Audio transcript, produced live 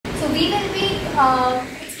we will be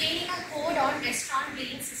explaining a code on restaurant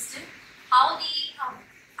billing system,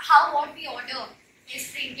 how what we order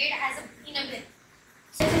is printed as in a bill.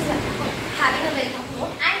 So this is having a welcome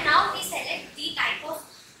code, and now we select the type of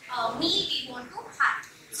meal we want to have.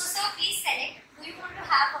 So sir, please select, do you want to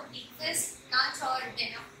have a breakfast, lunch or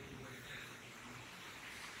dinner?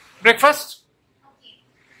 Breakfast. Okay.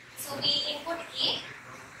 So we input A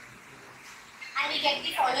and we get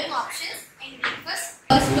the following options in breakfast,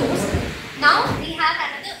 first toast. Now we have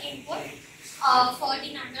another input for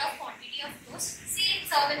the number of quantity of toast. Say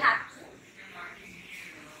sir will have 2.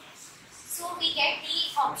 So we get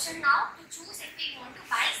the option now to choose if we want to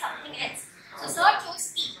buy something else. So sir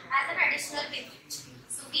chose tea as an additional beverage.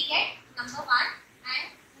 So we get number 1,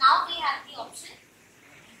 and now we have the option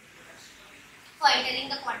for entering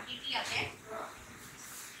the quantity again.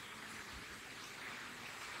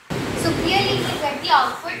 So clearly we get the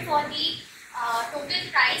output for the total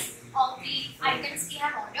price of the items we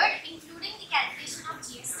have ordered, including the calculation of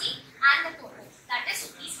GST and the total, that is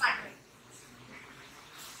rupees 100.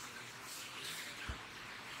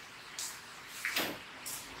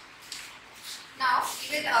 Now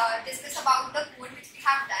we will discuss about the code which we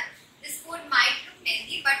have done. This code might look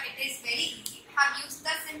lengthy, but it is very easy. We have used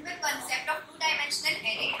the simple concept of two-dimensional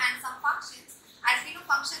array and some functions. As we know,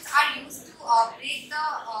 functions are used to break the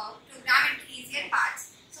program into easier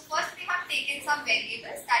parts. So first we have taken some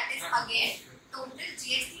variables, that is again total,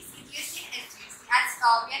 GST, CGST and SGST. As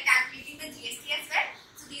we are calculating the GST as well.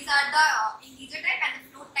 So these are the integer type and the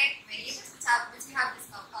float type variables which we have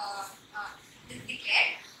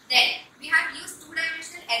declared. Then we have used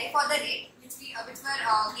two-dimensional array for the rate which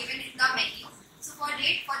were given in the menu. So for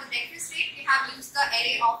rate, for the breakfast rate, we have used the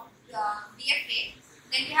array of BF rate.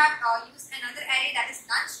 Then we have used another array, that is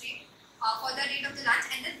lunch rate, for the rate of the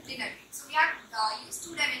lunch, and then dinner rate. So we have used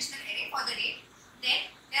two-dimensional array for the rate.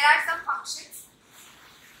 Then there are some functions.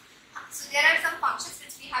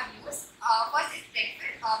 Which we have used. First is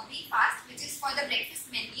breakfast, breakfast, which is for the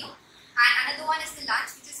breakfast menu, and another one is the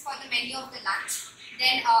lunch, which is for the menu of the lunch.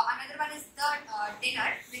 Then another one is the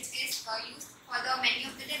dinner, which is used for the menu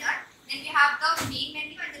of the dinner. Then we have the main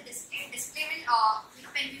menu and the display. Display will,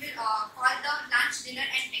 when we will call the lunch, dinner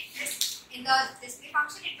and breakfast in the display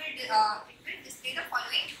function, it will display the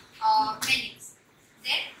following menus.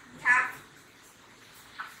 Then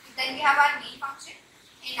we have our main function.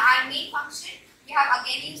 In our main function, we have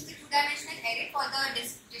again used the two-dimensional array for the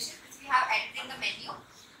dishes which we have added in the menu.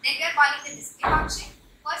 Then we are calling the display function.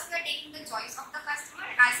 First, we are taking the choice of the customer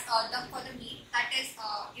as for the meal. That is,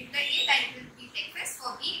 if the A, then it will be breakfast.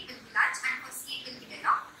 For B, it will be lunch, and for C, it will be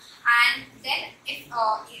dinner. And then, if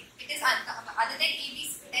it is other than A, B,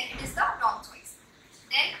 C, then it is the wrong choice.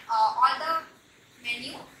 Then, all the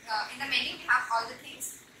menu in the menu we have all the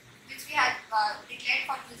things which we have declared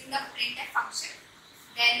for using the printf function.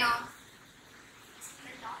 Then,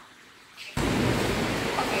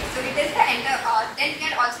 okay, so it is the enter. Then we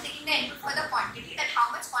are also taking the input for the quantity, that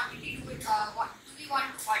how much quantity do we want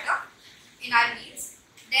to order in our meals.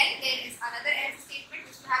 Then there is another else statement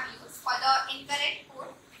which we have used for the incorrect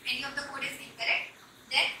code. If any of the code is incorrect,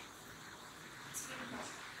 then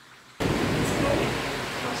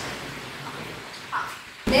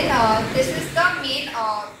this is the main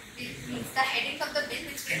means the headings of the bill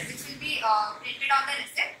which will be printed on the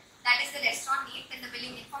receipt. That is the restaurant name, then the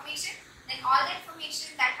billing information. Then all the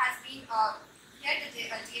information that has been here, the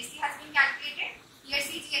GST has been calculated. Here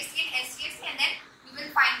CGST and SGST, and then you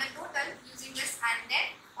will find the total